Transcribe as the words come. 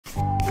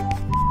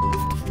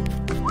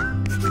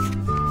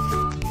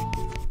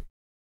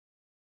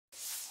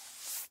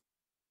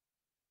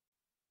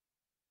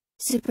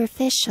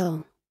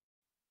superficial,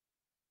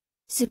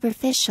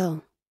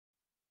 superficial,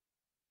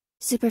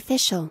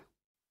 superficial.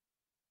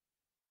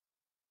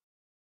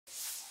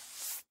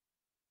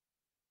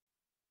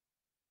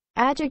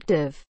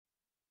 Adjective.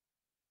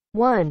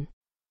 1.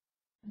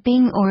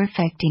 Being or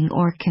affecting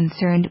or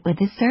concerned with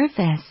the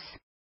surface.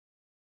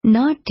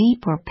 Not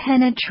deep or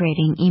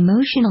penetrating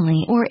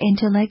emotionally or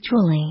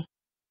intellectually.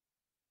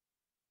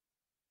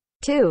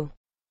 2.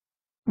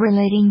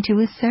 Relating to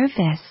a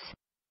surface.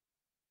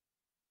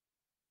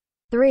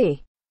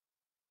 3.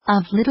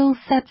 Of little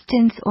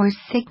substance or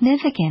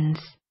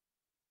significance.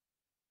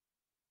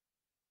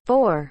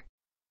 4.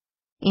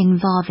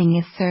 Involving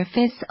a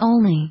surface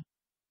only.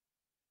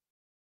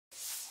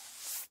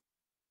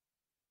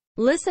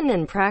 Listen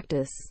and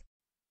practice.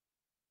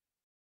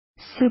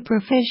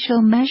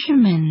 Superficial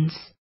measurements.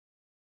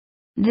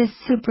 The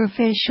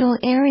superficial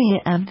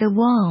area of the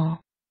wall.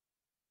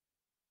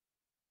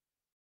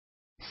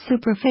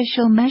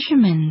 Superficial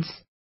measurements.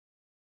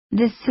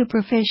 The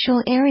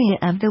superficial area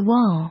of the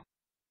wall.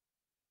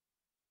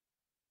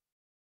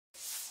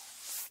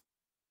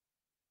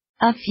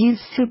 A few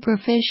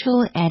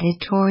superficial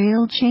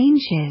editorial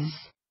changes.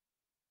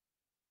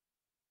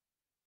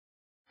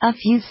 A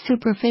few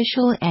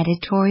superficial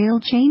editorial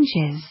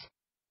changes.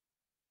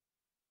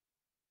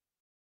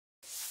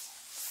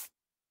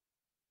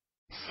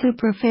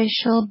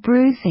 Superficial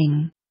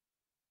bruising.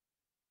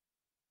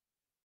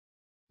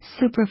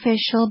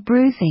 Superficial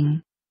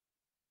bruising.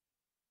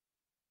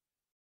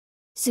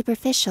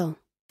 Superficial.